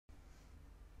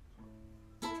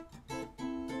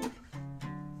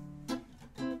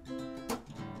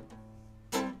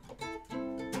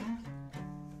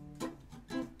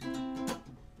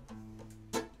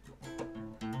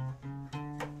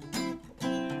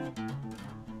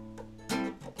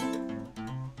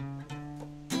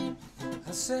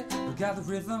I said, we got the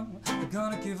rhythm, we're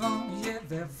gonna give on, yeah,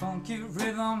 that funky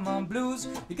rhythm on blues.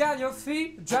 You got your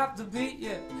feet, drop the beat,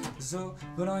 yeah. So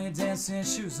put on your dancing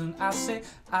shoes, and I say,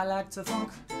 I like to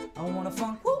funk, I wanna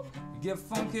funk, woo. Get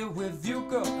funky with you,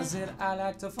 girl. I said, I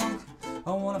like to funk,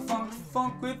 I wanna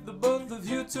funk with the both of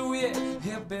you too, yeah.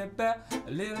 Yeah, baby,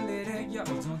 a little lady, yeah.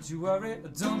 Don't you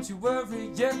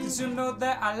worry, yeah, cause you know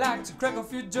that I like to crack a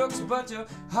few jokes, but you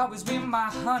always be my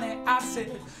honey. I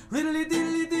said, riddly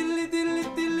diddly diddly diddly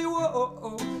diddly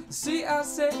whoa. See, I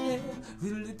said,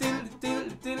 riddly diddly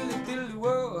diddly diddly diddly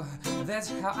whoa. That's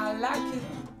how I like it.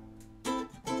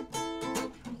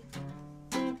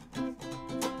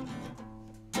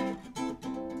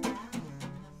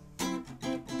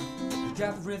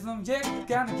 Got the rhythm, yeah,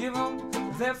 gotta give 'em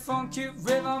that funky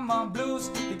rhythm on blues.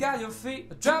 You got your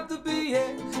feet, drop the beat,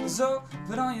 yeah. So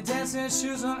put on your dancing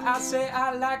shoes, and I say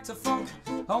I like to funk,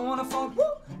 I wanna funk, woo.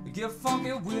 Get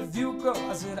funky with you, girl.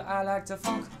 I said I like to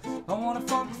funk, I wanna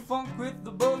funk with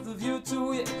the both of you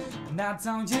too, yeah. Now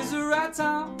time is the right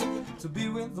time to be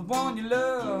with the one you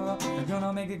love. You're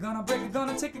gonna make it, gonna break it,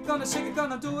 gonna take it, gonna shake it,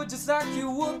 gonna do it just like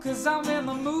you would, cause I'm in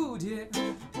the mood, yeah.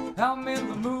 I'm in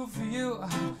the mood for you.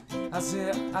 I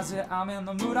said, I'm in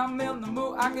the mood,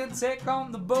 I can take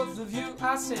on the both of you.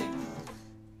 I said,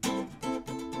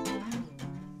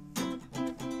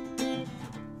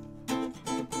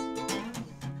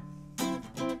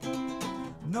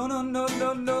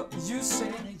 no, you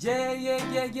say,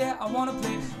 yeah, I wanna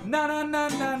play.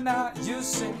 Nah, you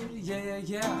say,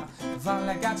 yeah,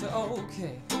 finally got you,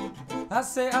 okay. I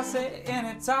say,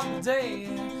 any time of day.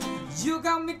 You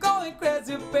got me going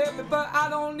crazy, baby, but I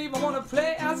don't even wanna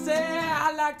play. I say,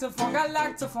 I like to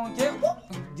funk, yeah, woo.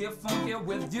 Get funky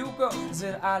with you, girl. I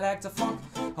said, I like to funk,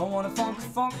 I wanna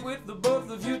funk with the both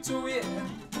of you too, yeah.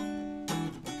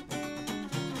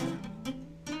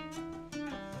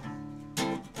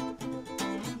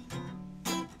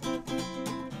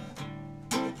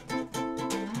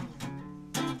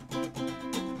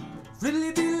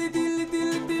 Riddly diddly diddly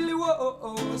diddly diddly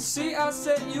whoa. See, I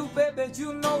said, you baby,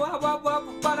 you know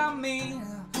what I mean.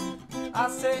 I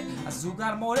say,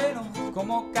 azúcar moreno,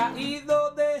 como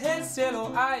caído del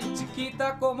cielo. Ay,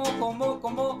 chiquita, como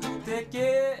te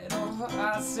quiero.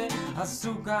 I say,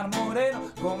 azúcar moreno,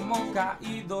 como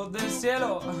caído del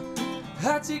cielo.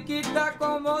 Ah, chiquita,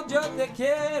 como yo te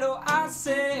quiero. I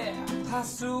say,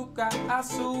 azúcar,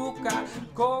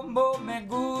 como me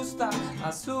gusta.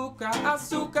 Azúcar,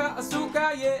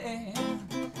 yeah.